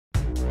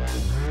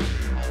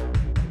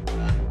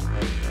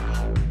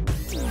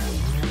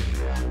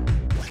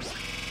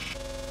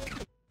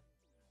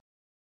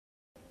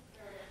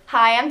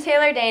Hi, I'm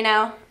Taylor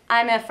Daignault.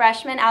 I'm a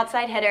freshman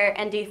outside hitter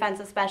and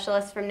defensive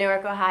specialist from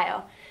Newark,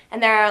 Ohio,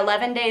 and there are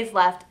 11 days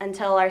left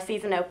until our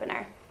season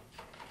opener.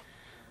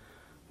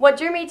 What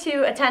drew me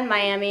to attend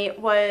Miami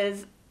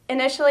was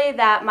initially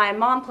that my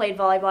mom played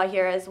volleyball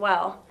here as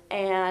well,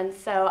 and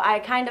so I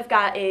kind of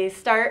got a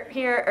start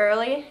here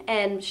early,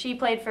 and she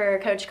played for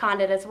Coach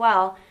Condit as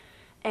well.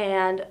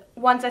 And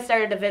once I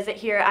started to visit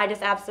here, I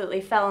just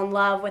absolutely fell in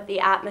love with the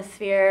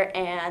atmosphere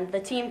and the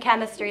team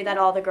chemistry that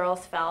all the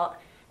girls felt,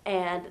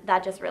 and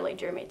that just really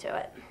drew me to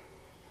it.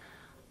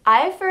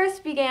 I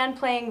first began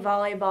playing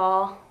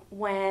volleyball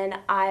when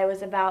I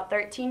was about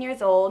 13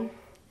 years old.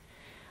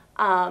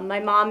 My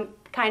mom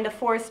kind of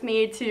forced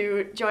me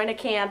to join a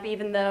camp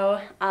even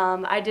though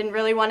I didn't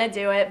really want to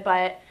do it,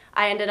 but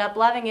I ended up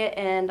loving it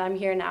and I'm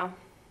here now.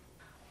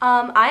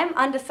 I'm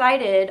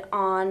undecided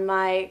on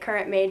my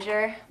current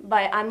major,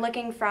 but I'm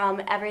looking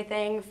from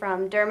everything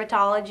from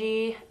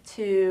dermatology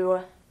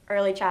to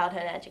early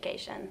childhood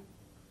education.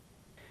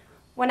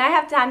 When I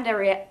have time to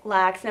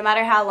relax, no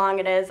matter how long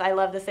it is, I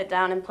love to sit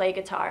down and play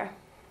guitar.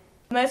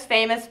 The most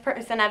famous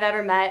person I've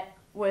ever met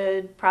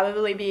would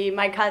probably be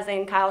my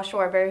cousin, Kyle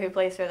Schwarber, who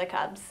plays for the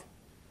Cubs.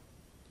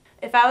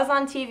 If I was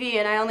on TV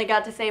and I only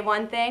got to say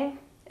one thing,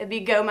 it'd be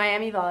Go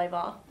Miami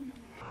Volleyball.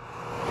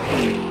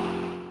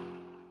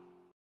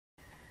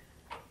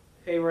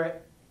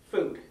 Favorite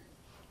food?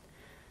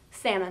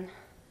 Salmon.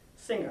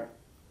 Singer?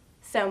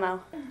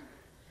 Somo.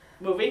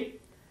 Movie?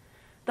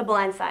 The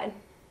Blind Side.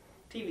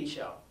 TV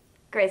show?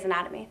 Grey's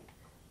Anatomy.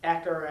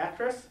 Actor or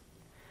actress?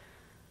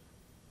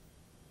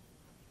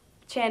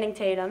 Channing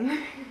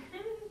Tatum.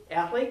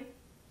 Athlete?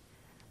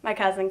 My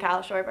cousin,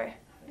 Kyle Schwarber.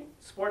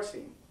 Sports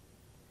team?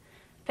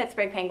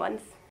 Pittsburgh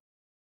Penguins.